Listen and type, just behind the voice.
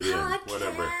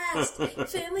best!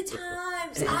 Family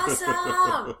time's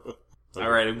awesome!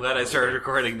 Alright, I'm glad I started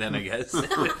recording then, I guess.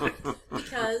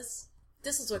 Because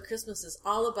this is what Christmas is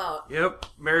all about. Yep.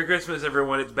 Merry Christmas,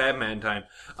 everyone. It's Batman time.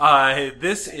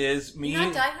 This is me.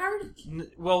 Not Die Hard?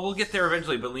 Well, we'll get there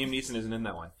eventually, but Liam Neeson isn't in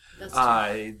that one. That's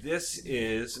true. This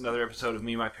is another episode of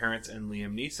Me, My Parents, and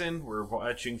Liam Neeson. We're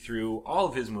watching through all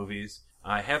of his movies.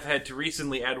 I have had to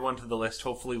recently add one to the list.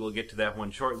 Hopefully we'll get to that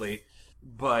one shortly.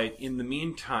 But in the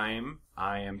meantime,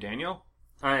 I am Daniel.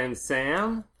 I am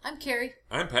Sam. I'm Carrie.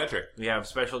 I'm Patrick. We have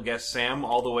special guest Sam,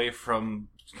 all the way from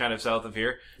kind of south of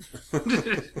here.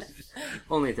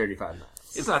 Only 35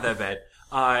 miles. It's not that bad.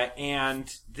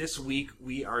 And this week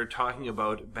we are talking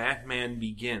about Batman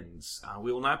Begins.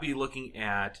 We will not be looking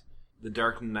at The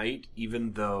Dark Knight,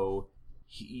 even though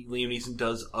Liam Neeson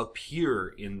does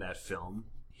appear in that film.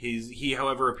 He,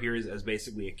 however, appears as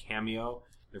basically a cameo.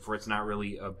 Therefore, it's not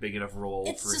really a big enough role.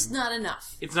 It's for just him. not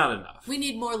enough. It's not enough. We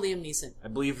need more Liam Neeson. I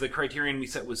believe the criterion we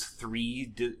set was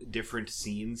 3 different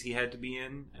scenes he had to be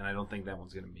in, and I don't think that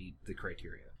one's going to meet the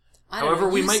criteria. However,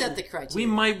 we you might set the criteria. We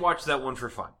might watch that one for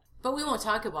fun. But we won't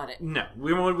talk about it. No,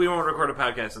 we won't record a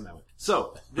podcast on that one.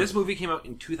 So, this movie came out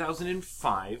in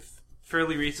 2005,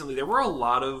 fairly recently. There were a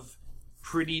lot of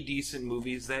pretty decent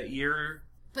movies that year.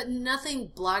 But nothing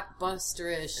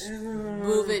blockbuster-ish.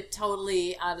 Move it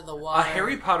totally out of the water. A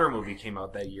Harry Potter movie came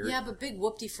out that year. Yeah, but big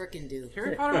whoop-de-frickin' do.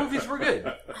 Harry Potter movies were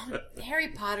good. Harry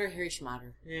Potter, Harry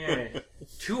Schmotter. Yeah.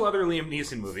 2 other Liam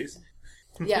Neeson movies.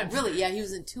 Yeah, really, yeah, he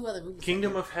was in 2 other movies.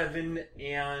 Kingdom of Heaven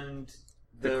and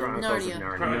The Chronicles of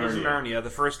Chronicles of Narnia. Narnia, the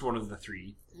first one of the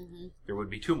 3. Mm-hmm. There would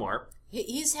be 2 more.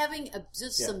 He's having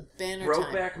some banner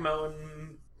Brokeback time.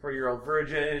 Mountain, 4-Year-Old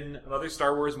Virgin, another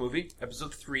Star Wars movie,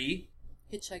 Episode 3.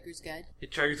 Hitchhiker's Guide.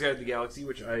 Hitchhiker's Guide to the Galaxy,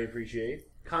 which I appreciate.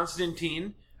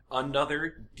 Constantine,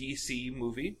 another DC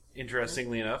movie,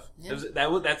 interestingly enough. Yeah.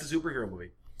 That's a superhero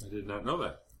movie. I did not know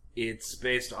that. It's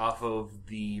based off of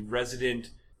the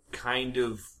resident kind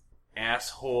of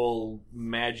asshole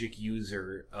magic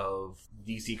user of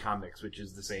DC Comics, which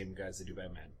is the same guys that do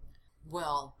Batman.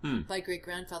 Well, my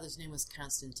great-grandfather's name was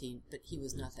Constantine, but he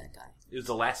was not that guy. It was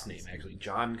the last name, actually,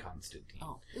 John Constantine.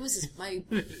 Oh, it was my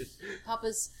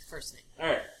papa's first name.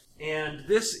 Alright, and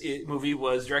this movie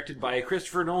was directed by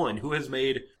Christopher Nolan, who has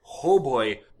made, oh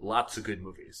boy, lots of good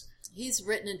movies. He's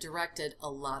written and directed a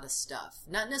lot of stuff.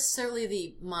 Not necessarily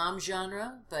the mom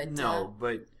genre, but... No,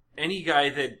 but any guy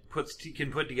that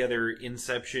can put together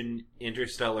Inception,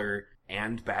 Interstellar,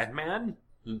 and Batman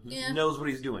knows what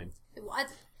he's doing.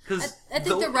 I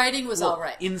think the writing was all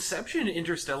right. Inception and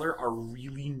Interstellar are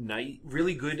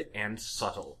really good and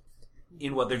subtle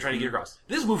in what they're trying to get across.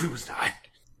 This movie was not.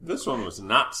 This one was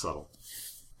not subtle.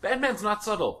 Batman's not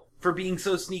subtle. For being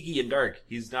so sneaky and dark,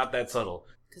 he's not that subtle.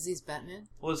 Because he's Batman?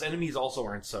 Well, his enemies also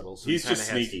aren't subtle. So He's just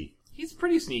sneaky. He's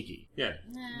pretty sneaky. Yeah.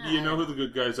 You know who the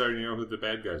good guys are and you know who the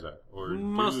bad guys are. Or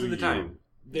Most of the time.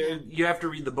 You have to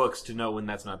read the books to know when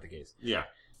that's not the case. Yeah.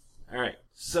 Alright,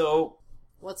 so...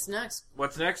 What's next?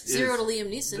 What's next is... Zero to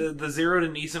Liam Neeson. The 0 to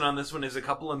Neeson on this one is a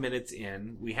couple of minutes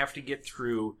in. We have to get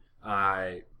through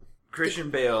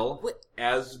Christian Bale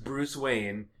as Bruce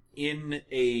Wayne in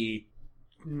a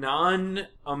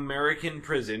non-American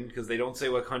prison, because they don't say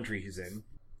what country he's in.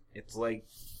 It's like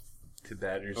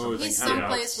Tibet or something. He's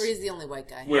someplace where he's the only white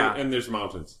guy. Yeah. And there's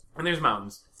mountains. And there's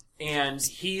mountains. And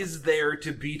he's there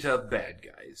to beat up bad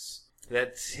guys.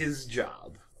 That's his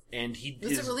job. And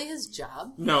Was it really his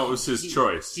job? No, it was his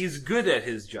choice. He's good at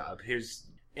his job.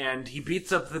 And he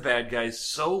beats up the bad guys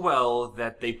so well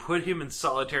that they put him in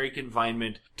solitary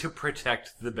confinement to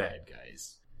protect the bad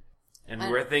guys. And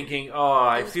we're thinking,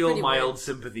 I feel mild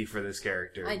sympathy for this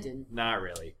character. I didn't. Not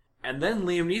really. And then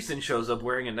Liam Neeson shows up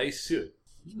wearing a nice suit.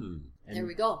 And there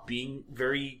we go. Being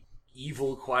very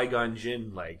evil Qui-Gon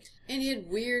Jinn-like. And he had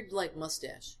weird,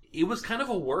 mustache. It was kind of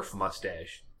a Worf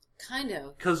mustache. Kind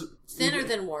of. Thinner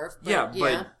than Worf, but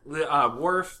yeah. But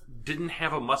Worf didn't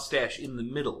have a mustache in the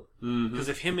middle. Because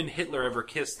if him and Hitler ever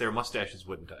kissed, their mustaches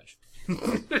wouldn't touch.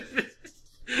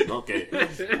 Okay.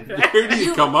 Where do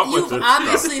you come up with this You've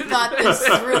obviously thought this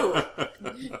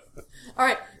through.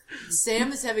 Alright,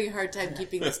 Sam is having a hard time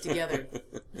keeping this together.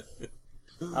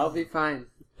 I'll be fine.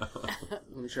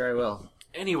 I'm sure I will.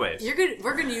 Anyways.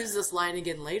 We're going to use this line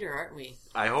again later, aren't we?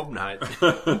 I hope not.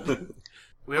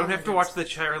 We don't have to watch the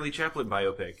Charlie Chaplin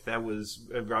biopic. That was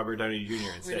Robert Downey Jr.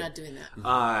 instead. We're not doing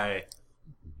that.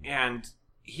 And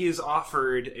he is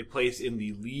offered a place in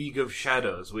the League of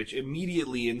Shadows, which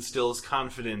immediately instills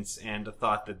confidence and a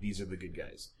thought that these are the good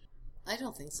guys. I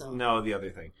don't think so. No, the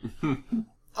other thing.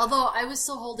 Although, I was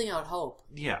still holding out hope.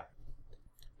 Yeah.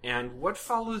 And what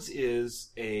follows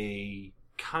is a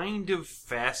kind of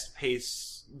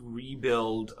fast-paced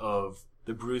rebuild of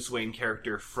the Bruce Wayne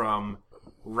character from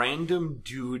random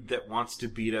dude that wants to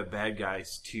beat up bad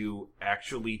guys to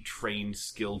actually trained,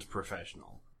 skilled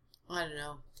professional. I don't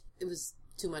know. It was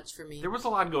too much for me. There was a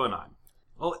lot going on.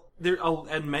 Well,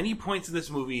 at many points in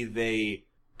this movie, they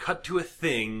cut to a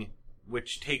thing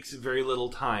which takes very little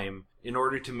time in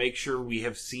order to make sure we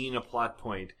have seen a plot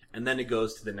point, and then it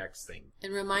goes to the next thing.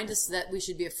 And remind us that we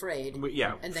should be afraid.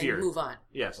 Yeah, and fear. then move on.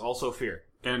 Yes, also fear.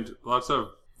 And lots of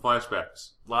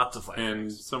flashbacks. Lots of flashbacks.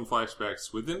 And some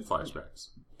flashbacks within flashbacks.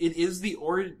 It is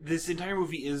this entire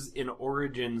movie is an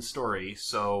origin story,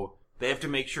 so they have to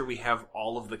make sure we have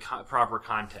all of the proper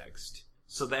context.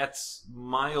 So that's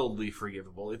mildly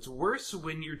forgivable. It's worse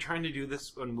when you're trying to do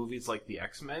this on movies like The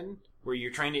X-Men, where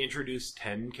you're trying to introduce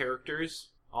 10 characters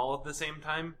all at the same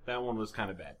time. That one was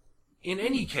kind of bad. In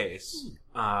any case,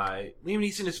 Liam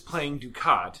Neeson is playing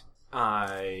Dukat,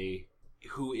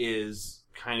 who is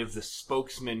kind of the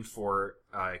spokesman for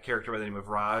a character by the name of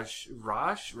Raj.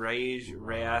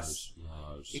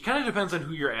 It kind of depends on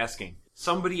who you're asking.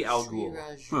 Somebody Al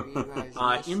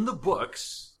Ghul. In the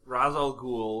books, Ra's al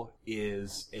Ghul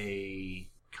is a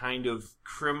kind of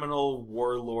criminal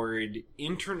warlord,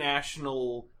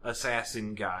 international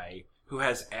assassin guy who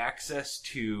has access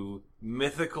to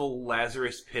mythical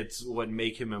Lazarus pits what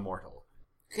make him immortal.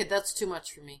 Okay, that's too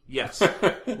much for me. Yes.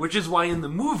 Which is why in the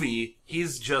movie,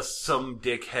 he's just some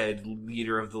dickhead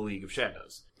leader of the League of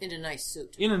Shadows. In a nice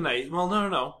suit. Well,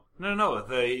 no.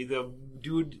 The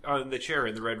dude on the chair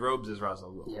in the red robes is Ra's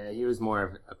al Ghul. Yeah, he was more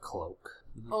of a cloak.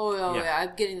 Oh, yeah.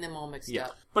 I'm getting them all mixed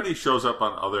up. But he shows up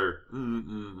on other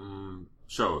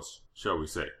shows, shall we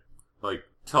say. Like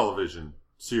television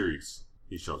series,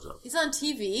 he shows up. He's on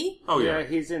TV? Oh, yeah.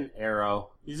 He's in Arrow.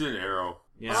 He's in Arrow.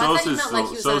 Yeah. Oh, I thought you meant like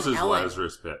he was on Ellen.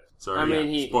 Lazarus Pit. Sorry, I mean,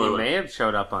 he spoiler. may have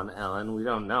showed up on Ellen. We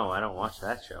don't know. I don't watch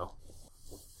that show.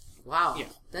 Wow. Yeah.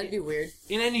 That'd be weird.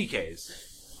 In any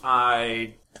case,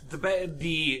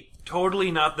 the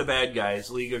totally not the bad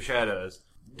guys, League of Shadows,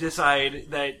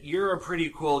 decide that you're a pretty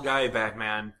cool guy,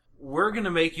 Batman. We're going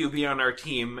to make you be on our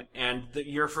team, and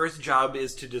your first job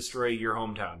is to destroy your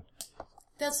hometown.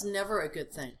 That's never a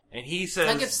good thing. And he says...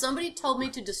 Like, if somebody told me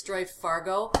to destroy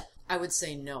Fargo, I would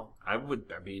say no.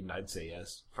 I'd say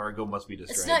yes. Fargo must be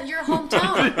destroyed. It's not your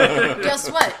hometown.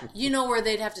 Guess what? You know where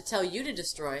they'd have to tell you to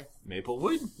destroy.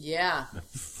 Maplewood? Yeah.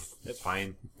 That's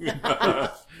fine. You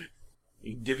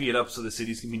divvy it up so the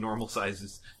cities can be normal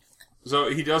sizes.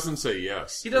 So he doesn't say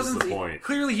yes. He doesn't. Is the point.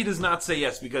 Clearly, he does not say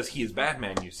yes because he is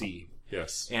Batman. You see.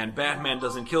 Yes. And Batman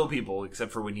doesn't kill people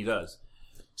except for when he does.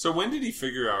 So when did he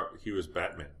figure out he was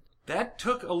Batman? That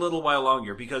took a little while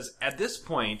longer because at this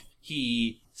point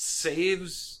he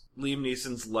saves Liam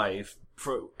Neeson's life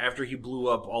after he blew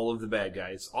up all of the bad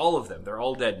guys. All of them. They're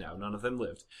all dead now. None of them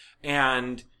lived.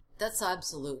 And that's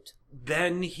absolute.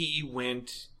 Then he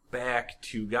went back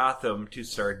to Gotham to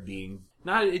start being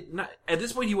not at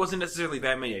this point he wasn't necessarily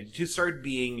Batman yet, to start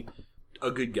being a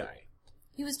good guy.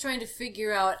 He was trying to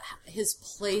figure out his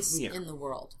place in the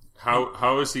world.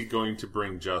 How is he going to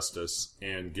bring justice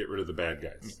and get rid of the bad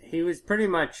guys? He was pretty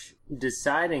much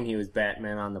deciding he was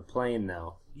Batman on the plane,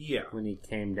 though. Yeah. When he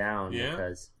came down,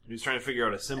 because he was trying to figure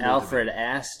out a symbol. Alfred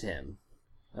asked him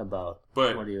about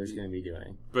what he was going to be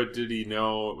doing. But did he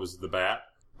know it was the bat?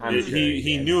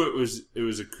 He knew it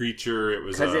was a creature. It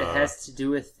was because it has to do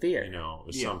with fear. You know, it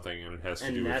was something, and it has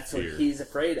to do with fear. And that's what he's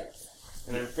afraid of.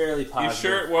 And I'm fairly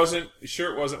positive. You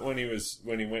sure it wasn't when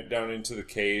he went down into the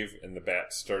cave and the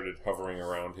bat started hovering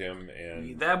around him?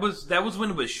 And that was when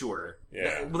it was sure.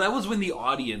 Yeah. That was when the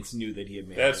audience knew that he had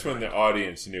made. That's when the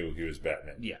audience knew he was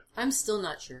Batman. Yeah. I'm still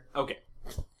not sure. Okay.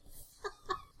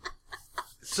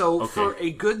 So for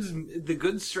the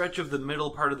good stretch of the middle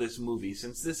part of this movie,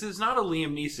 since this is not a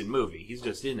Liam Neeson movie, he's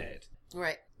just in it.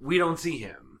 Right. We don't see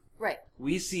him. Right.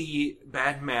 We see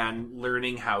Batman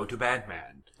learning how to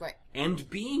Batman. Right. And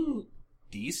being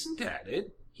decent at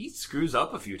it. He screws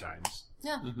up a few times.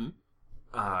 Yeah. Mm-hmm.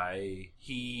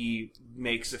 He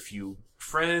makes a few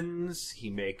friends. He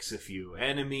makes a few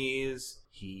enemies.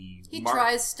 He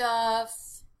tries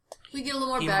stuff. We get a little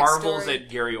more backstory. He marvels at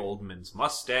Gary Oldman's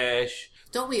mustache.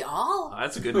 Don't we all?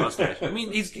 That's a good mustache. I mean,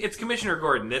 it's Commissioner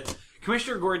Gordon.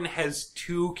 Commissioner Gordon has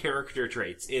two character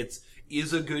traits.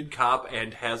 Is a good cop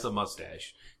and has a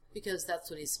mustache. Because that's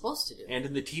what he's supposed to do. And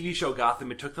in the TV show Gotham,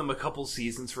 it took them a couple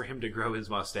seasons for him to grow his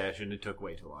mustache, and it took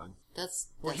way too long.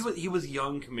 He was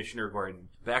young Commissioner Gordon,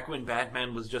 back when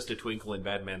Batman was just a twinkle in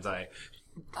Batman's eye.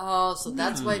 Oh, so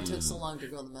that's why it took so long to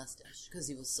grow the mustache, because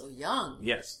he was so young.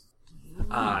 Yes.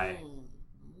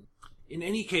 In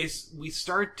any case, we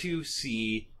start to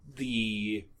see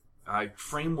the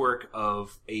framework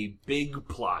of a big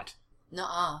plot.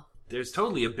 Nuh-uh. There's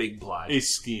totally a big plot. A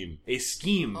scheme. A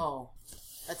scheme. Oh.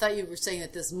 I thought you were saying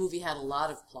that this movie had a lot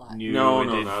of plot. No, it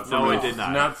did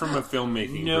not. Not from a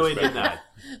filmmaking No, it perspective.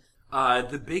 did not.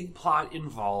 The big plot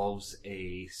involves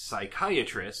a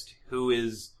psychiatrist who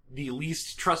is the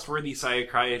least trustworthy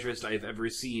psychiatrist I've ever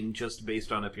seen just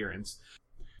based on appearance.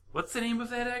 What's the name of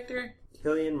that actor?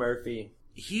 Cillian Murphy.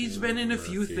 He's been in a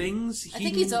few things. I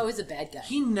think he's always a bad guy.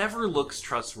 He never looks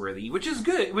trustworthy, which is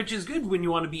good. Which is good when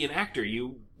you want to be an actor.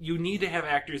 You need to have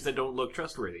actors that don't look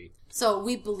trustworthy. So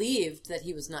we believed that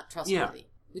he was not trustworthy. Yeah.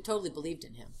 We totally believed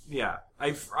in him. Yeah,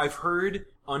 I've heard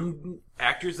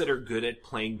actors that are good at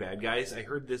playing bad guys. I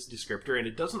heard this descriptor, and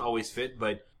it doesn't always fit,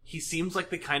 but he seems like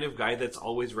the kind of guy that's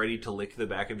always ready to lick the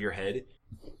back of your head.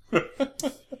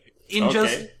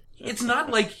 It's not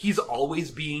like he's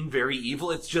always being very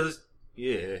evil. It's just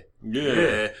yeah.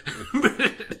 You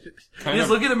just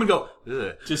look at him and go,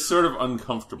 ugh. Just sort of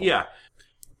uncomfortable. Yeah.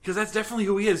 Because that's definitely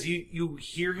who he is. You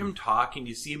hear him talk and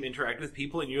you see him interact with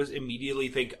people and you just immediately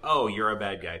think, oh, you're a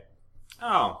bad guy.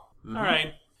 Oh,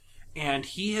 alright. And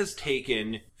he has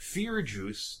taken Fear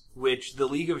Juice, which the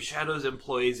League of Shadows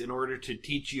employs in order to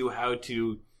teach you how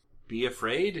to be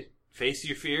afraid, face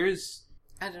your fears.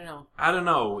 I don't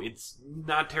know. It's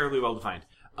not terribly well defined.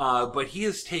 But he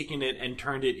has taken it and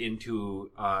turned it into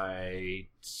a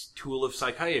tool of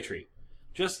psychiatry.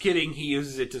 Just kidding, he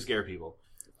uses it to scare people.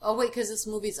 Oh, wait, because this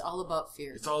movie's all about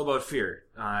fear. It's all about fear.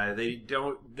 They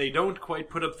don't quite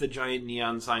put up the giant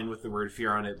neon sign with the word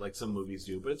fear on it like some movies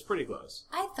do, but it's pretty close.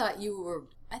 I thought you were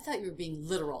being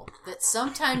literal. That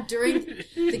sometime during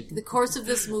the course of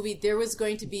this movie, there was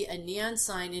going to be a neon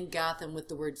sign in Gotham with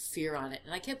the word fear on it,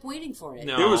 and I kept waiting for it.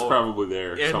 No, It was probably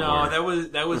there somewhere. No,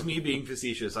 that was me being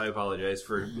facetious. I apologize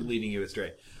for leading you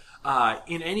astray.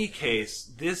 In any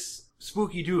case, this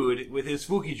spooky dude with his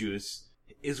spooky juice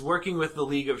is working with the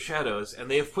League of Shadows, and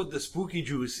they have put the spooky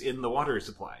juice in the water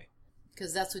supply.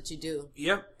 Because that's what you do.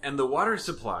 Yep, and the water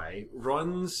supply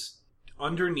runs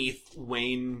underneath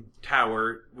Wayne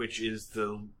Tower, which is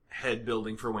the head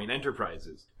building for Wayne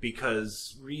Enterprises,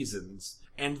 because reasons.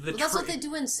 And That's what they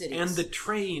do in cities. And the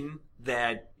train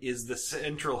that is the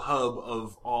central hub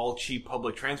of all cheap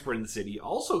public transport in the city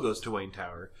also goes to Wayne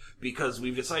Tower, because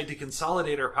we've decided to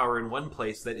consolidate our power in one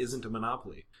place that isn't a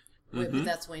monopoly. Wait, but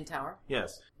that's Wayne Tower?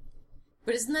 Yes.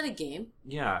 But isn't that a game?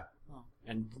 Yeah. Oh.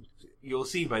 And you'll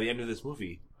see by the end of this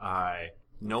movie,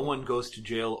 no one goes to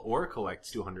jail or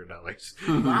collects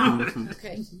 $200. Wow.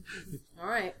 Okay. All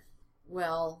right.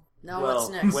 Well, now what's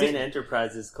next? Wayne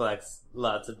Enterprises collects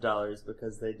lots of dollars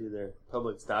because they do their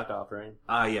public stock offering.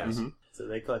 Yes. Mm-hmm. So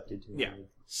they collected $200. Yeah.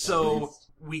 So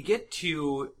we get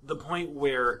to the point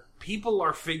where people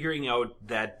are figuring out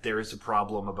that there is a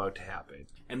problem about to happen.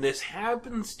 And this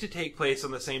happens to take place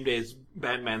on the same day as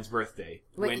Batman's birthday.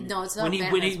 Wait, no, it's not when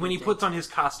Batman's he birthday. puts on his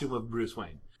costume of Bruce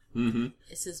Wayne. Mm-hmm.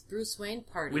 It's his Bruce Wayne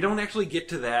party. We don't actually get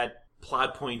to that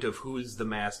plot point of who's the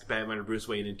masked Batman or Bruce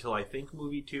Wayne until I think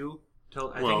movie 2.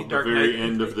 I think The very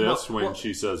end of this, when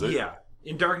she says it. Yeah.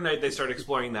 In Dark Knight, they start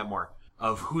exploring that more.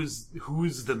 Of who's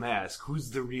the mask,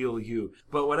 who's the real you.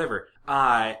 But whatever.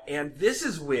 And this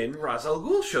is when Ra's al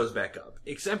Ghul shows back up.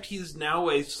 Except he's now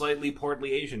a slightly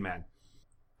portly Asian man.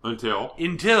 Until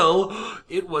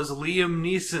it was Liam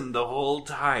Neeson the whole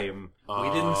time. We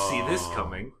didn't see this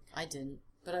coming. I didn't,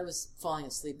 but I was falling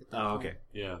asleep at that Oh, point. okay.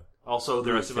 Yeah. Also, the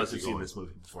We rest of kept us have it seen going. this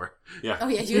movie before. Yeah. Oh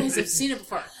yeah, you guys have seen it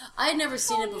before. I had never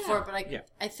seen it before, but Yeah.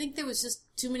 I think there was just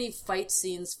too many fight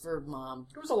scenes for Mom,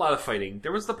 There was a lot of fighting.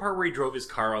 There was the part where he drove his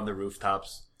car on the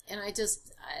rooftops. and I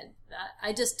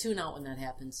just tune out when that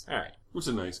happens. All right. It was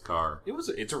a nice car.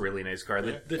 It's a really nice car.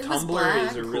 The It was Tumbler black.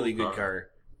 is a really Cool good car.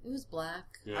 It was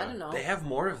black. Yeah. I don't know. They have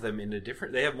more of them in the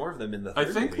I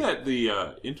third think movie. that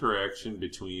the interaction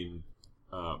between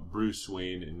Bruce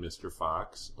Wayne and Mr.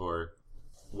 Fox, or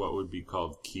what would be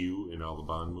called Q in all the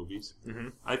Bond movies,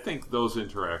 I think those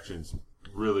interactions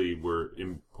really were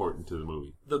important to the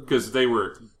movie because they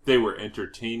were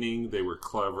entertaining, they were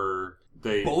clever.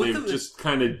 They just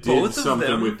kind of did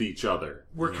something with each other.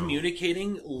 We're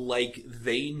communicating like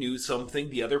they knew something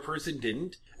the other person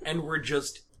didn't, and we're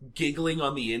just giggling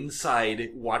on the inside,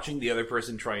 watching the other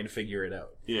person try and figure it out.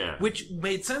 Yeah. Which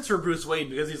made sense for Bruce Wayne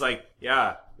because he's like,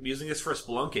 yeah, I'm using this for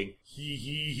spelunking.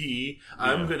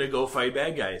 I'm gonna go fight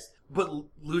bad guys. But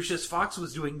Lucius Fox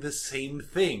was doing the same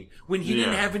thing. When he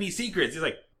didn't have any secrets, he's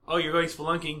like, oh, you're going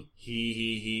spelunking?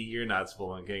 You're not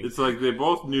spelunking. It's like they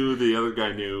both knew the other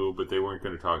guy knew, but they weren't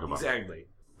going to talk about it. Exactly.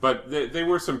 But they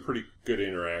were some pretty good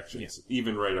interactions,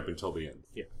 even right up until the end.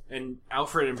 Yeah. And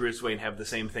Alfred and Bruce Wayne have the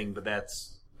same thing, but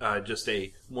that's just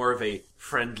more of a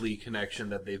friendly connection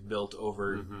that they've built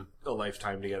over a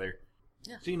lifetime together.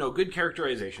 Yeah. So, good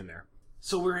characterization there.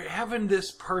 So we're having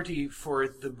this party for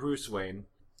the Bruce Wayne,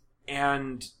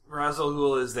 and Ra's al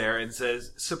Ghul is there and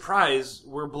says, "Surprise,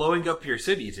 we're blowing up your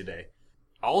city today.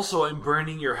 Also, I'm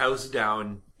burning your house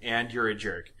down, and you're a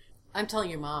jerk." I'm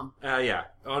telling your mom. Yeah.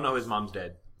 Oh no, his mom's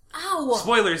dead. Ow!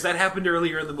 Spoilers, that happened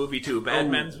earlier in the movie too.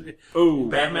 Batman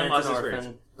lost his parents.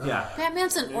 Yeah.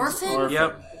 Batman's an orphan?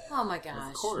 Yep. Oh my gosh.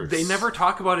 Of course. They never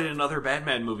talk about it in other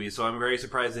Batman movies, so I'm very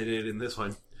surprised they did it in this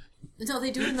one. No, they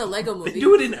do it in the Lego movie. They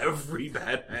do it in every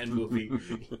Batman movie.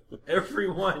 Every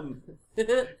one.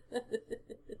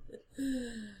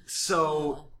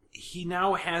 So, he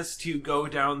now has to go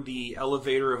down the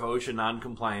elevator of OSHA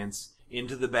noncompliance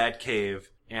into the Batcave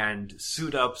and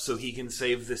suit up so he can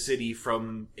save the city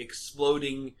from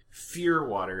exploding fear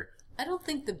water. I don't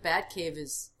think the Batcave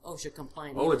is OSHA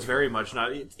compliant. Oh, either. it's very much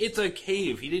not. It's a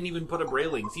cave. He didn't even put up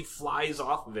railings. He flies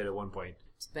off of it at one point.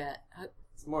 It's bad.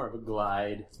 It's more of a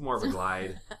glide. It's more of a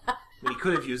glide. He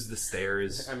could have used the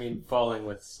stairs. I mean, falling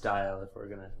with style, if we're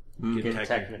gonna get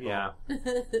technical. Yeah.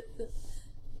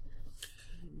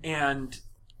 And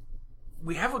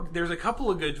we have there's a couple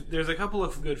of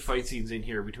good fight scenes in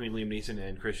here between Liam Neeson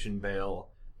and Christian Bale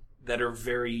that are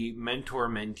very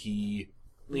mentor-mentee.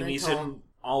 Liam Neeson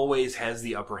always has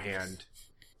the upper hand.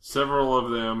 Several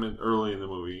of them early in the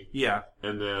movie. Yeah.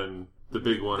 And then the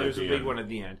big one There's at the a big end. one at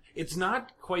the end. It's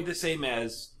not quite the same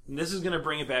as... And this is going to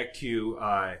bring it back to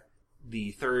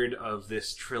the third of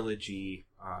this trilogy,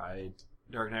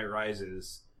 Dark Knight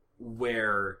Rises,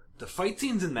 where the fight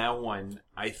scenes in that one,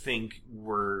 I think,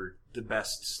 were the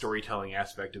best storytelling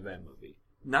aspect of that movie.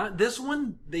 Not this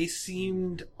one, they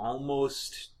seemed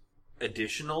almost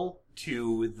additional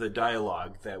to the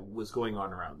dialogue that was going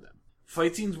on around them.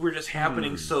 Fight scenes were just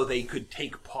happening so they could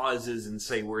take pauses and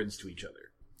say words to each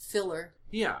other. Filler.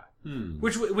 Yeah.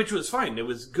 Which was fine. It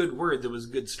was good words. It was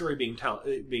good story being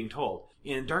told.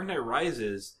 In Dark Knight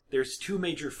Rises, there's two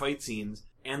major fight scenes,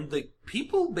 and the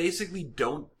people basically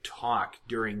don't talk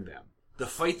during them. The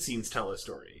fight scenes tell a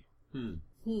story. I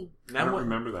don't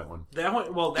remember that one. That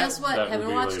one. Well, Guess what? that Haven't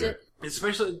would be watched later. it.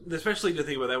 especially the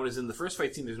thing about that one is in the first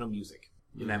fight scene, there's no music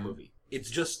in that movie. It's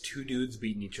just two dudes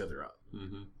beating each other up.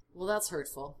 Well, that's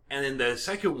hurtful. And in the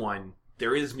second one,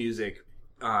 there is music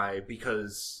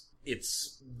because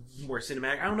it's more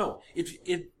cinematic. I don't know.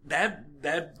 That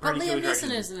But particular Liam direction-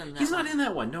 Neeson isn't in that He's one. not in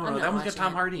that one. No, I'm not that one's got watching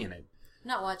Tom it. Hardy in it.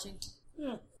 Not watching.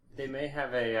 They may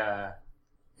have a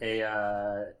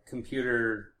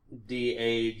computer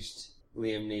de-aged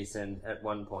Liam Neeson at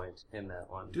one point in that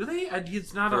one. Do they?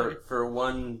 It's not For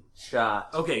one shot.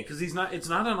 okay, because he's not. It's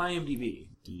not on IMDb.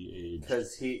 De-age.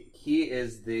 Because he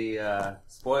is the,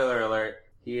 spoiler alert,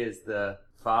 he is the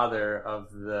father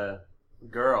of the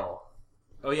girl.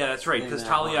 Oh yeah, that's right. In Because that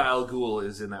Talia one. al Ghul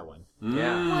is in that one.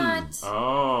 Yeah. What?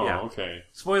 Oh, Yeah. okay.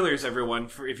 Spoilers, everyone,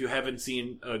 for if you haven't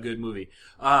seen a good movie.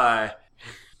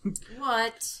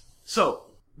 What? So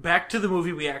back to the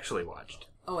movie we actually watched.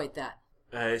 Oh, wait, that.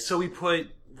 So we put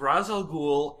Ra's al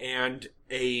Ghul and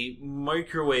a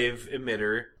microwave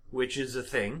emitter, which is a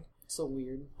thing, So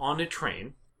weird. on a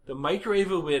train. The microwave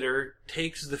emitter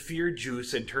takes the fear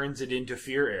juice and turns it into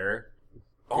fear air.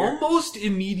 Almost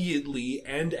immediately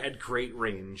and at great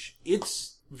range.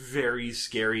 It's very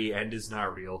scary and is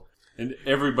not real. And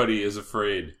everybody is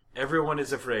afraid. Everyone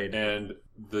is afraid. And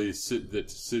the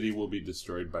city will be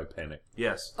destroyed by panic.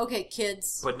 Yes. Okay,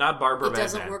 kids. But not Barbara It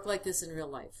doesn't Batman. work like this in real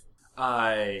life.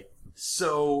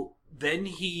 So then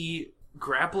he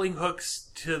grappling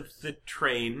hooks to the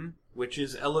train, which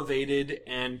is elevated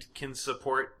and can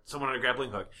support someone on a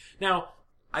grappling hook. Now,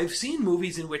 I've seen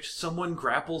movies in which someone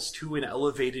grapples to an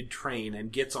elevated train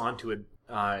and gets onto it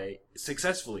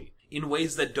successfully in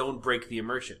ways that don't break the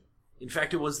immersion. In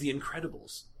fact, it was The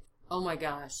Incredibles. Oh my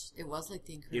gosh. It was like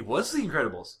the Incredibles. It was The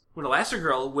Incredibles. When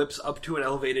Elastigirl whips up to an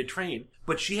elevated train,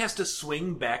 but she has to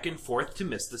swing back and forth to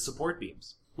miss the support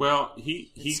beams. Well,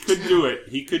 he could do it.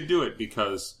 He could do it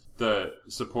because the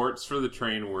supports for the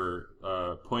train were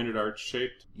pointed arch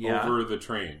shaped Yeah. over the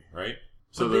train, right?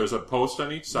 So But there was a post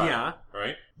on each side, Yeah.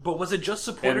 right? But was it just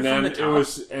supported And then from the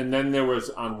top? and then there was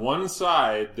on one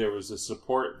side there was a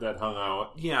support that hung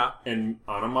out Yeah. and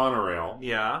on a monorail.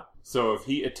 Yeah. So if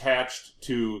he attached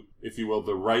to, if you will,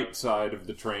 the right side of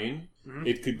the train,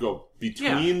 it could go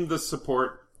between the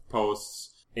support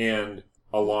posts and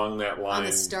along that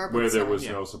line starboard where there side. was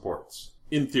Yeah. no supports.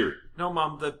 In theory. No,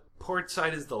 Mom, the port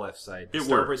side is the left side. It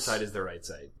Starboard works. side is the right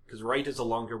side. Because right is a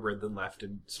longer word than left,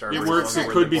 and starboard It is works, a it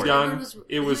longer could word be than done. port.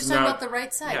 It you was were talking not- about the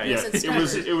right side. Yeah, You yeah. said It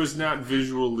starboard. was not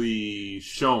visually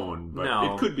shown, but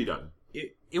No. it could be done.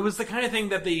 it was the kind of thing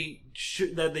that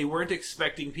they weren't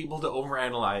expecting people to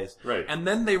overanalyze. Right. And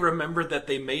then they remembered that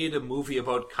they made a movie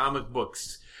about comic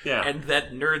books. Yeah. And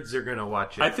that nerds are going to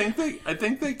watch it. I think they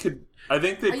could. I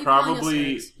think Are they you probably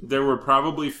calling us nerds? there were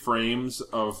probably frames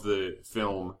of the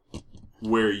film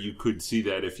where you could see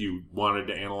that if you wanted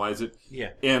to analyze it.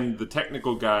 Yeah. And the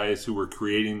technical guys who were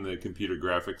creating the computer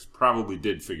graphics probably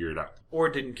did figure it out. Or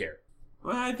didn't care.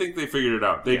 Well, I think they figured it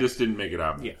out. They just didn't make it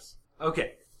obvious. Yes.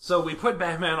 Okay. So we put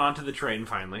Batman onto the train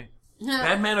finally.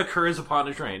 Batman occurs upon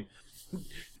a train.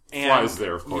 And, Flies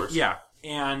there, of course. Yeah.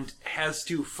 And has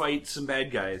to fight some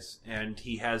bad guys. And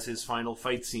he has his final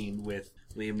fight scene with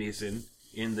Liam Neeson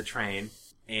in the train.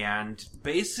 And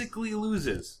basically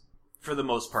loses for the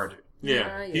most part.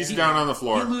 Yeah. Yeah. He's down on the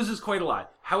floor. He loses quite a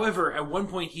lot. However, at one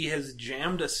point he has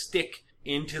jammed a stick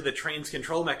into the train's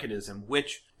control mechanism,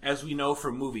 which, as we know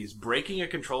from movies, breaking a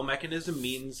control mechanism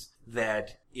means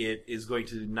that it is going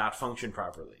to not function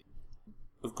properly.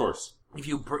 Of course. If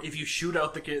you shoot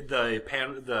out the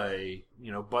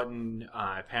button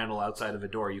panel outside of a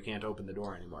door, you can't open the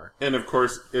door anymore. And of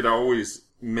course, it always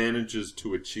manages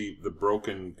to achieve, the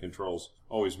broken controls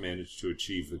always manage to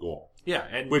achieve the goal.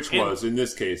 Yeah, Which was, in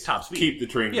this case, top speed. Keep the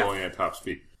train Yeah. going at top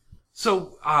speed.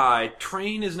 So,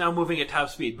 train is now moving at top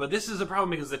speed, but this is a problem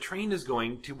because the train is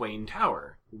going to Wayne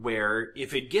Tower, where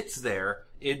if it gets there,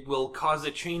 it will cause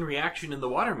a chain reaction in the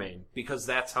water main, because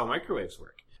that's how microwaves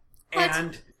work. What?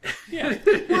 And, Yeah. What?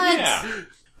 Yeah.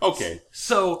 Okay.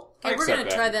 so, Okay, we're accept going to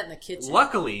that. try that in the kitchen.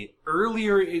 luckily,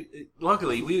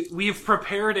 we've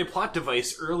prepared a plot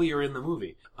device earlier in the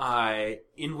movie,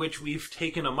 in which we've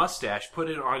taken a mustache, put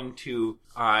it onto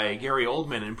Gary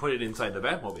Oldman, and put it inside the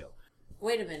Batmobile.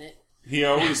 Wait a minute. He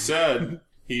always said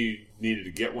he needed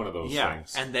to get one of those Yeah,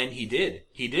 things. and then he did.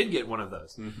 He did get one of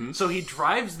those. Mm-hmm. So he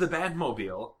drives the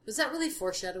Batmobile. Was that really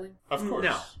foreshadowing? Of course.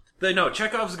 No.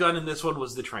 Chekhov's gun in this one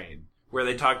was the train, where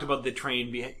they talked about the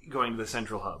train going to the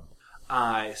central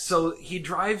hub. So he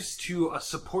drives to a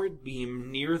support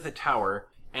beam near the tower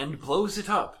and blows it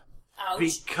up. Ouch.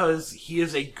 Because he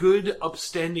is a good,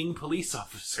 upstanding police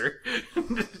officer.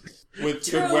 With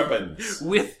True. good weapons.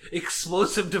 With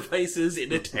explosive devices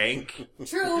in a tank.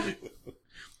 True.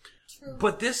 True.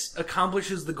 But this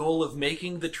accomplishes the goal of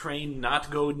making the train not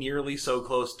go nearly so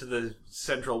close to the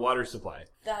central water supply.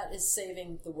 That is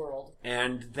saving the world.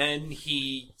 And then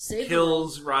he Save the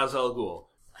kills Ra's al Ghul.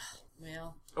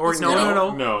 Well, Or he's no, gonna-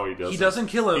 no, no. No, he doesn't. He doesn't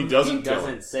kill him. He doesn't He kill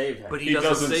doesn't him. save him. But He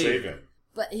doesn't save him.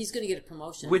 But he's going to get a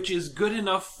promotion. Which is good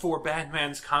enough for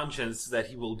Batman's conscience that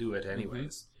he will do it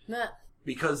anyways. Nah.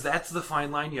 Because that's the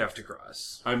fine line you have to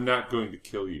cross. I'm not going to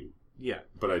kill you, Yeah.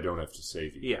 but I don't have to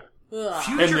save you. Yeah. Ugh.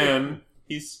 Future, And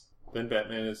then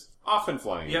Batman is off and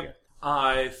flying again.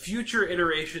 Yep. Future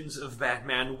iterations of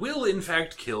Batman will in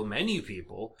fact kill many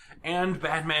people, and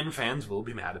Batman fans will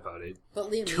be mad about it. But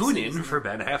Liam Tune Neeson in isn't. for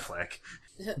Ben Affleck.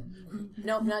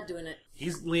 Nope, not doing it.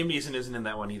 Liam Neeson isn't in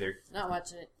that one either. Not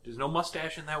watching it. There's no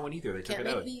mustache in that one either. They took Can't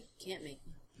it make out. me. Can't make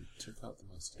me. Took out the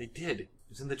mustache. They did. It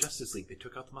was in the Justice League. They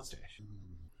took out the mustache.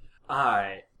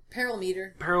 Peril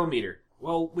meter. Parameter.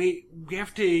 Well, we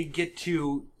have to get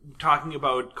to talking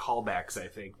about callbacks, I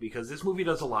think, because this movie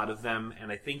does a lot of them,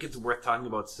 and I think it's worth talking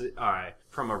about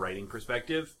from a writing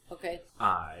perspective. Okay.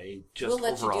 Just We'll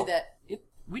let overall. you do that.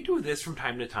 We do this from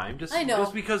time to time, just I know.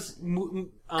 just because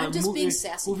I'm just being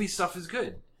sassy. movie stuff is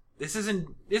good. This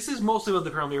is mostly about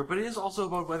the parameter, but it is also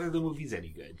about whether the movie's any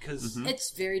good. Because It's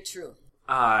very true.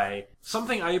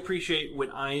 something I appreciate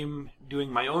when I'm doing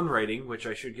my own writing, which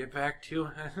I should get back to,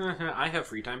 I have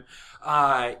free time,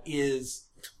 is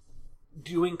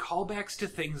doing callbacks to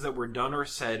things that were done or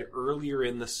said earlier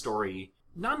in the story.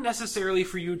 Not necessarily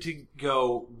for you to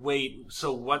go, wait,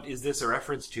 so what is this a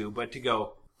reference to? But to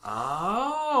go,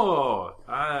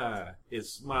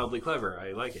 it's mildly clever.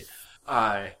 I like it.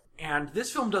 And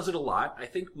this film does it a lot, I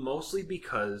think mostly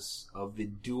because of the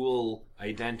dual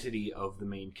identity of the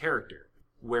main character.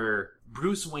 Where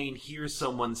Bruce Wayne hears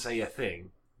someone say a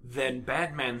thing, then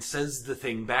Batman says the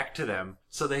thing back to them,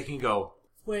 so they can go,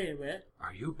 Wait a minute.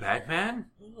 "Are you Batman?"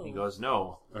 Oh. He goes,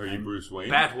 "No, Are you Bruce Wayne?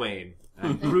 Batwayne,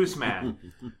 I'm Bruce Man."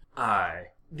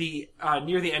 The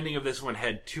near the ending of this one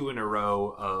had two in a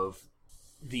row of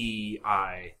the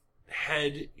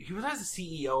head. He was not the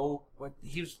CEO. What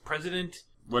he was president.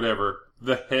 Whatever.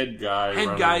 The head guy. Head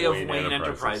running guy of Wayne Wayne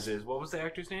Enterprises. What was the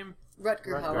actor's name?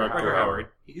 Rutger Hauer. Rutger Howard.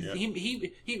 Yeah.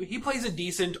 He plays a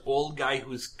decent old guy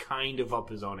who's kind of up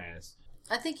his own ass.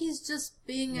 I think he's just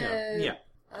being Yeah.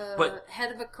 a But-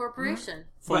 head of a corporation.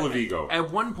 Full But of ego.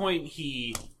 At one point,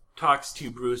 he talks to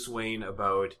Bruce Wayne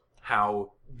about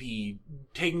how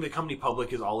taking the company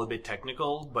public is all a bit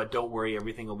technical, but don't worry,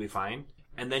 everything will be fine.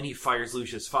 and then he fires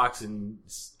Lucius Fox and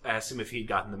asks him if he'd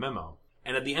gotten the memo.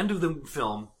 And at the end of the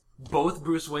film, both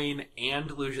Bruce Wayne and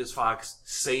Lucius Fox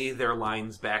say their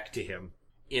lines back to him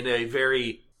in a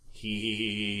very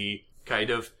he kind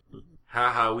of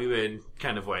haha we win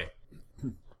kind of way.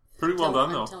 Pretty well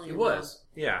done, though. Telling It your was.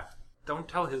 Yeah. Don't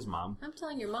tell his mom. Mom. I'm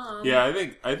telling your mom. Yeah,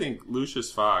 I think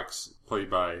Lucius Fox, played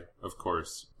by, of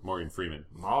course, Morgan Freeman,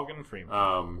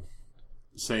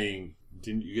 saying,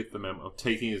 "Didn't you get the memo?"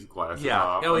 Taking his glasses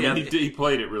off. Oh, yeah. He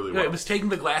played it really well. It was taking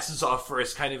the glasses off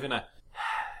first, kind of in a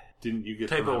Didn't you get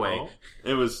type the of memo? way.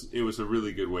 It was a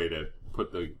really good way to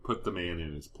put the man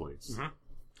in his place. Mm-hmm.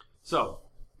 So,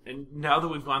 and now that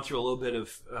we've gone through a little bit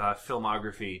of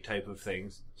filmography type of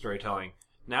things, storytelling,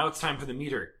 now it's time for the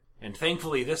meter. And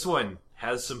thankfully, this one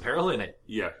has some peril in it,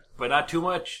 Yeah. but not too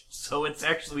much. So it's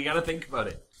actually, we got to think about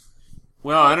it.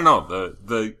 Well, I don't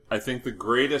know. I think the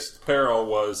greatest peril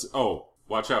was,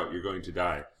 watch out, you're going to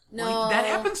die. No. Well, that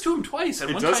happens to him twice.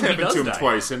 And It one does time happen he does to him die.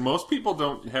 twice, and most people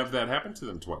don't have that happen to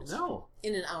them twice. No.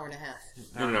 In an hour and a half.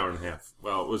 In an hour and a half.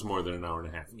 Well, it was more than an hour and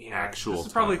a half. Yeah, Actual this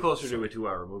is probably time. closer to a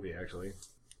 2-hour movie, actually.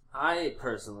 I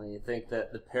personally think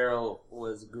that the peril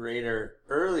was greater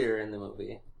earlier in the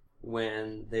movie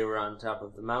when they were on top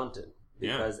of the mountain.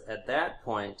 Yeah. Because at that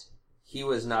point, he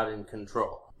was not in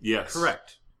control. Yes.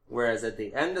 Correct. Whereas at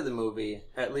the end of the movie,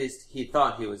 at least he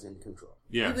thought he was in control.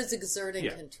 Yeah. He was exerting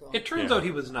Yeah. control. It turns Yeah. out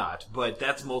he was not, but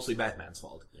that's mostly Batman's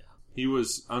fault. He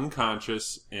was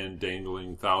unconscious and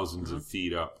dangling thousands of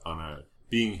feet up on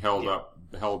being held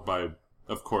by,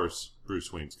 of course,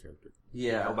 Bruce Wayne's character.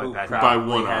 Yeah, Oh, by who Batman. probably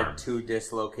By one had arm. 2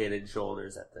 dislocated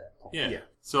shoulders at that point. Yeah. Yeah.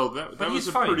 So that But was he's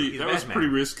a fine. pretty He's that was a Batman. pretty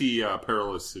risky,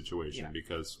 perilous situation Yeah.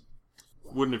 because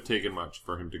it wouldn't have taken much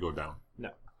for him to go down.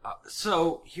 No.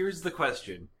 So here's the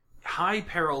question: high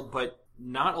peril, but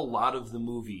not a lot of the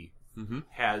movie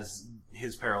has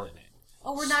his peril in it.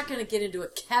 Oh, we're not going to get into a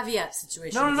caveat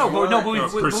situation. No,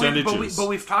 Percentages. but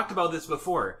we've talked about this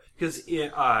before because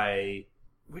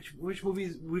which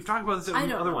movies we've talked about this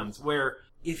in other ones where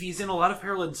if he's in a lot of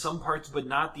peril in some parts but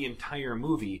not the entire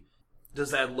movie,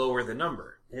 does that lower the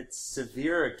number? It's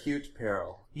severe acute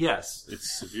peril. Yes.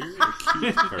 It's severe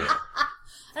acute peril. I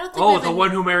don't think Oh, we've the been- one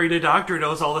who married a doctor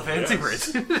knows all the fancy Yes. words.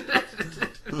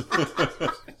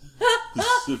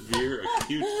 Severe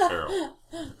acute peril.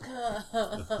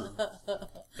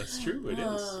 That's true. It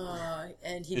is.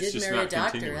 And he It's did just marry a not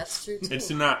doctor. continuous. That's true, too. It's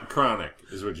not chronic,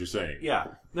 is what you're saying. Yeah.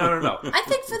 No. I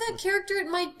think for that character, it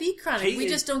might be chronic. Hey, We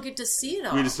just don't get to see it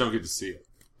all. We just don't get to see it.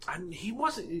 And he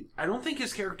wasn't. I don't think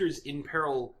his character's in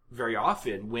peril very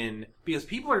often because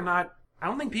people are not. I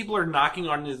don't think people are knocking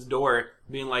on his door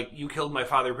being like, "You killed my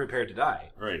father. Prepare to die."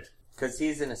 Right. Because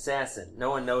he's an assassin. No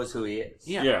one knows who he is.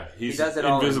 Yeah. He's He does it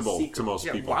all in invisible secret. to most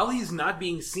Yeah, people. while he's not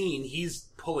being seen, he's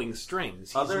pulling strings.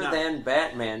 He's Other not- than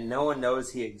Batman, no one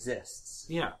knows he exists.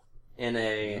 yeah, In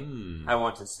a I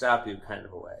want to stop you kind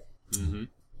of a way. Mm-hmm.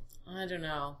 I don't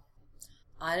know.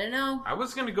 I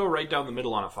was going to go right down the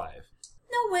middle on a 5.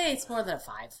 No way it's more than a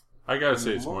 5. I gotta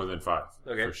say it's more than 5.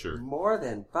 Okay. For sure. More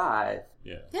than 5.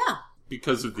 Yeah. Yeah.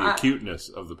 Because of the acuteness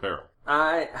of the peril.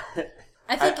 I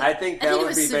think that it would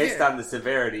was be based severe. on the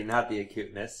severity, not the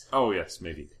acuteness. Oh, yes,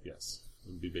 maybe. Yes.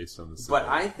 It would be based on the But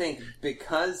severity. I think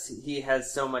because he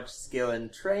has so much skill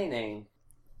and training,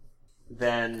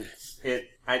 then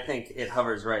I think it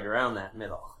hovers right around that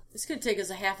middle. It's going to take us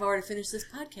a half hour to finish this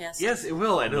podcast. yes, it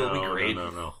will, and it'll be great.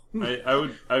 No. I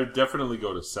would definitely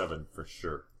go to 7 for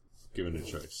sure, given a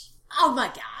choice. Oh my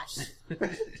gosh.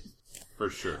 For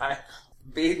sure.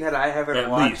 Being that I haven't At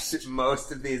watched least.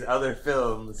 most of these other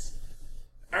films,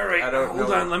 All right, I don't hold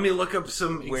know on. Let me look up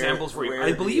some where- examples for you. where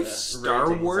I the, believe Star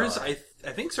ratings Wars. are.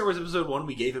 I think Star Wars Episode 1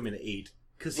 we gave him an 8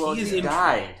 because well, he is he in.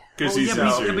 died. Because Well, he's yeah, in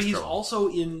but serious but he's trouble. also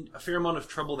in a fair amount of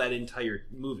trouble that entire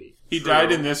movie. He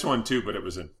died in this one too, but it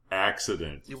was an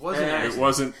accident. It wasn't. Eh. actually- It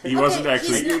wasn't. He Okay, wasn't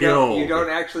actually he's not- killed. You don't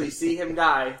actually see him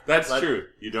die. That's Let- true.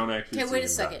 You don't actually. Okay, see wait a him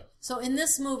second. die. So in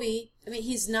this movie, I mean,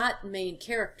 he's not main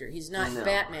character. He's not No.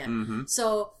 Batman. Mm-hmm.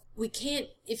 So we can't.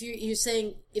 If you're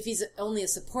saying if he's only a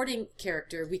supporting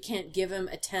character, we can't give him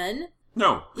a 10.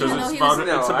 No, because Even though it's he about was-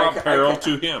 No, it's I about ca- I peril ca-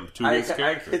 to him, to I his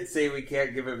character. could say we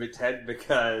can't give him a 10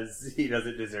 because he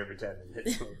doesn't deserve a 10 in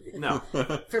this movie. No.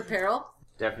 For Peril?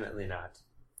 Definitely not.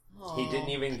 Oh. He didn't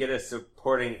even get a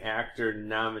supporting actor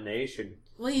nomination.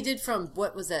 Well, he did from,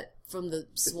 what was that? From the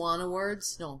Swan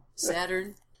Awards? No,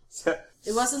 Saturn.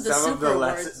 It wasn't the Some Super of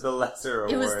Awards. the lesser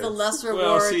It awards. was the lesser Well,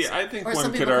 awards. see, I think or one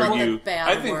some could people call argue. them bad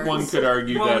I think awards. one could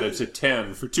argue Well, that it's a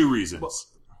 10 for two reasons.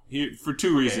 For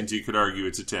two reasons, you could argue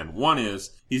it's a 10. One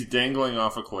is he's dangling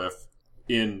off a cliff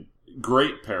in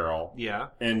great peril Yeah.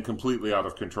 and completely out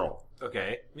of control.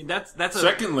 Okay. I mean, that's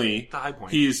Secondly, the high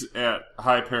point. he's at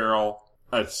high peril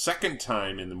a second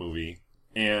time in the movie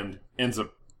and ends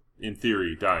up, in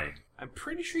theory, dying. I'm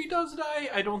pretty sure he does die.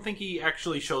 I don't think he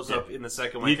actually shows up in the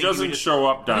second one. He doesn't show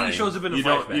up dying. I think he shows up in a you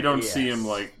flashback. You don't Yes. see him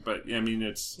but I mean,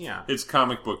 it's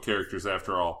comic book characters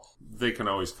after all. They can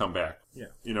always come back. Yeah.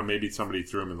 Maybe somebody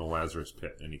threw him in the Lazarus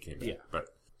pit and he came back. Yeah. But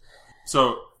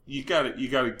so you got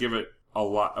to give it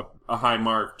a high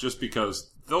mark just because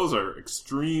those are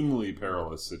extremely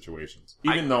perilous situations.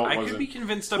 Even though I it could be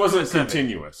convinced up wasn't to a 7.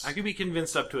 continuous. I could be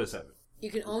convinced up to a 7. You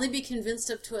can only be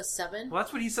convinced up to a 7? Well,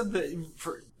 that's what he said the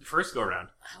first go around.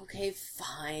 Okay,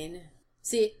 fine.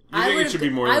 See, think it should be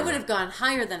more I than would that? have gone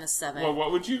higher than a 7. Well,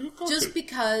 what would you go Just to?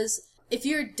 because if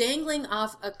you're dangling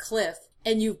off a cliff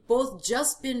and you've both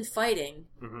just been fighting,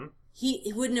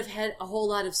 he wouldn't have had a whole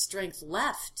lot of strength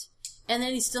left. And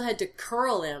then he still had to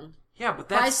curl him. Yeah, but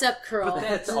that's Bicep curl.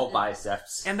 That's all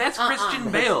biceps. and that's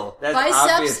Christian Bale. That's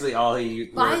Biceps- obviously all he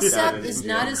works out Bicep in is the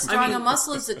not gym. as strong a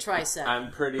muscle as the tricep.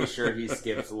 I'm pretty sure he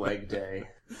skips leg day.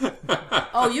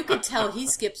 Oh, you could tell he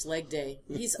skips leg day.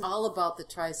 He's all about the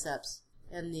triceps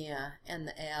and the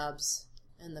abs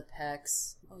and the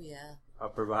pecs. Oh yeah,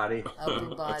 Upper body. upper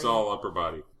body. That's all upper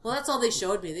body. Well, that's all they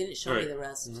showed me. They didn't show me Right. the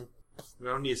rest. We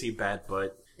don't need to see bat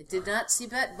butt. I did not see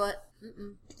bet, but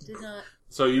did not.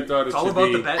 So you thought it It's all should about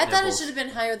be... the bat I thought it nipples. should have been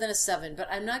higher than a 7, but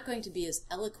I'm not going to be as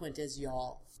eloquent as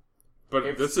y'all. But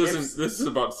If- this is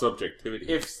about subjectivity.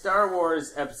 If Star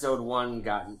Wars Episode 1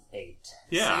 got an 8,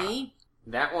 yeah. See?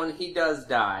 that one he does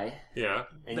die, Yeah.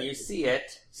 and you see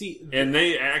it. See, And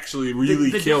they actually really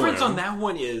the kill difference him. on that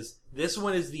one is this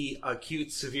one is the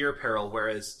acute severe peril,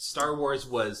 whereas Star Wars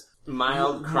was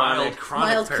Mild chronic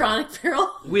Mild peril. chronic peril.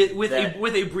 with That-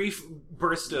 a brief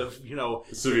burst of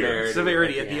Severe.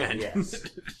 severity at the end. Yes.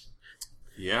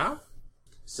 Yeah?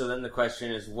 So then the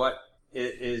question is, what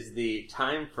is the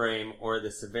time frame or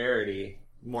the severity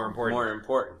More important. more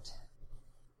important?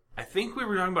 I think we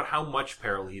were talking about how much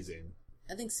peril he's in.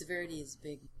 I think severity is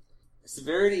big.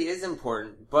 Severity is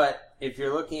important, but if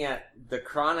you're looking at the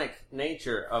chronic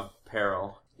nature of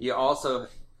peril, you also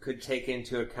could take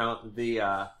into account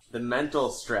the mental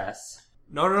stress.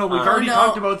 No. We've Oh, already no.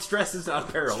 talked about stress is not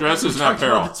peril. Stress is We've not talked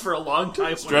peril. about this for a long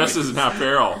time. Stress is not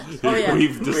peril. Oh, yeah.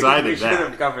 We've decided we should that.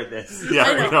 have covered this. Yeah,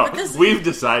 I know, I know. but this- We've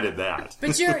decided that.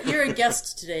 But you're a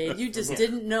guest today. You just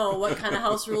didn't know what kind of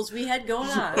house rules we had going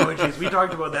on. Oh, jeez, we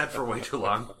talked about that for way too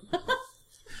long.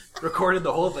 Recorded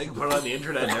the whole thing, put it on the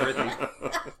internet and everything.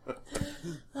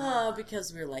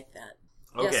 Because we're like that.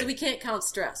 Okay. Yeah, so we can't count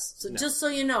stress. So just so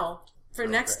you know, for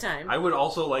next time. I would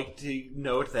also like to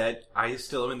note that I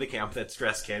still am in the camp that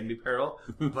stress can be peril,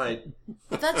 but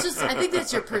That's just, I think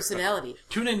that's your personality.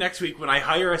 tune in next week when I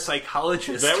hire a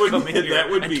psychologist That to would come be in here that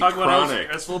would and be talk about how chronic.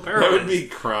 stressful peril That would is. be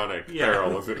chronic Yeah.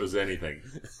 peril if it was anything.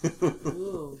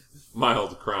 Ooh.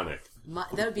 Mild chronic.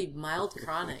 That would be mild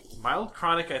chronic. Mild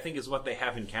chronic, I think, is what they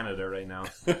have in Canada right now.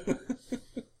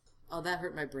 Oh, that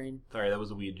hurt my brain. Sorry, that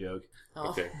was a weed joke. Oh.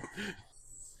 Okay.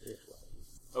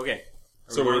 Okay.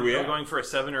 So where are we Are at? going for a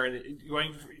 7 or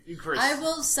going for a I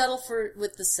will settle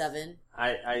with the 7.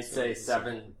 I say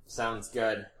 7 sounds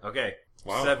good. Okay.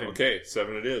 Wow. 7. Okay,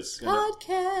 7 it is.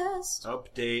 Podcast.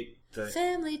 Update the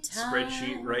Family time.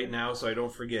 spreadsheet right now so I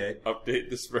don't forget. Update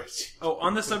the spreadsheet. Oh,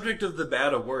 on the subject of the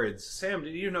Bad Awards, Sam,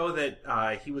 did you know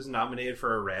that he was nominated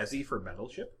for a Razzie for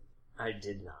Battleship? I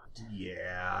did not.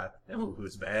 Yeah, that movie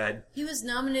was bad. He was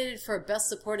nominated for Best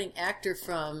Supporting Actor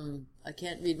from, I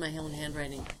can't read my own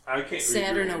handwriting, I can't read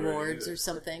Saturn your handwriting Awards either. or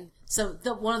something.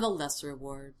 One of the lesser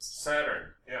awards. Saturn,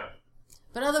 yeah.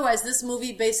 But otherwise, this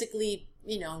movie basically,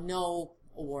 no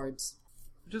awards.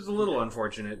 Which is a little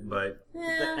unfortunate, but The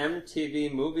Yeah.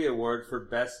 MTV Movie Award for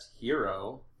Best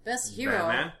Hero. Best Hero.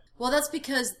 Batman? Well, that's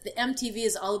because the MTV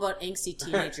is all about angsty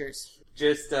teenagers.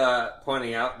 Just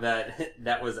pointing out that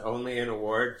that was only an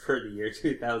award for the year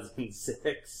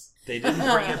 2006. they didn't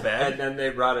bring it And back then they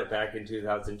brought it back in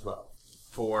 2012.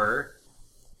 for...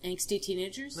 Angsty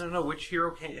teenagers? No, which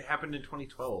hero happened in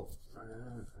 2012? I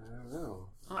don't know.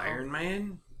 Uh-oh. Iron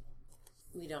Man?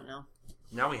 We don't know.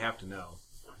 Now we have to know.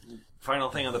 Final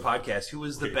thing on the podcast, who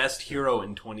was the best hero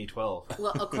in 2012?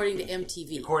 Well, according to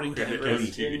MTV. According to Yeah, MTV.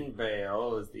 Christian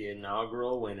Bale was the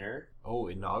inaugural winner. Oh,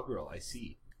 inaugural, I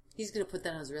see. He's going to put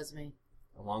that on his resume.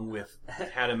 Along with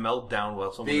had a meltdown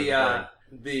while someone was recording.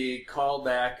 The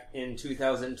callback in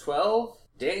 2012,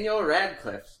 Daniel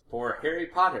Radcliffe for Harry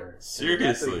Potter.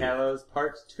 Seriously? Deathly Hallows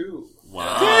Part 2.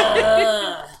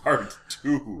 Wow. Part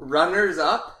 2. Runners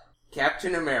up,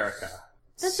 Captain America.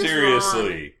 That's just Seriously.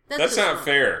 wrong. That's just not wrong.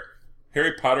 fair.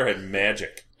 Harry Potter had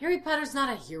magic. Harry Potter's not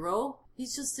a hero.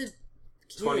 He's just a kid.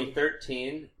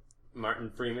 2013, Martin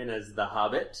Freeman as the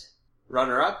Hobbit.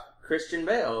 Runner-up, Christian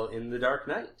Bale in The Dark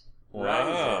Knight.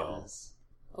 Wow. Rises.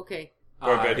 Okay,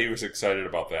 Boy, I bet he was excited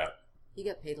about that he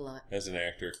got paid a lot. as an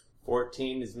actor.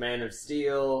 14 is Man of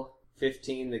Steel.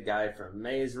 15, the guy from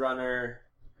Maze Runner.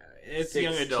 It's 16,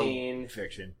 young adult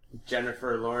fiction.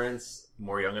 Jennifer Lawrence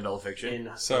More young adult fiction.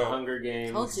 in So- The Hunger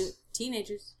Games. Told you,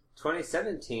 teenagers.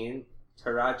 2017,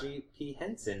 Taraji P.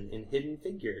 Henson in Hidden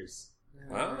Figures.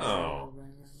 Wow.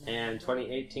 And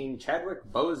 2018, Chadwick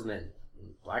Boseman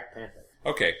in Black Panther.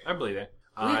 Okay, I believe it.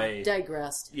 We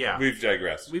digressed. Yeah. we've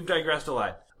digressed. We've digressed a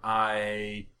lot.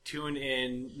 I tune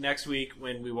in next week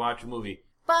when we watch a movie.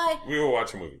 Bye. We will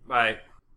watch a movie. Bye.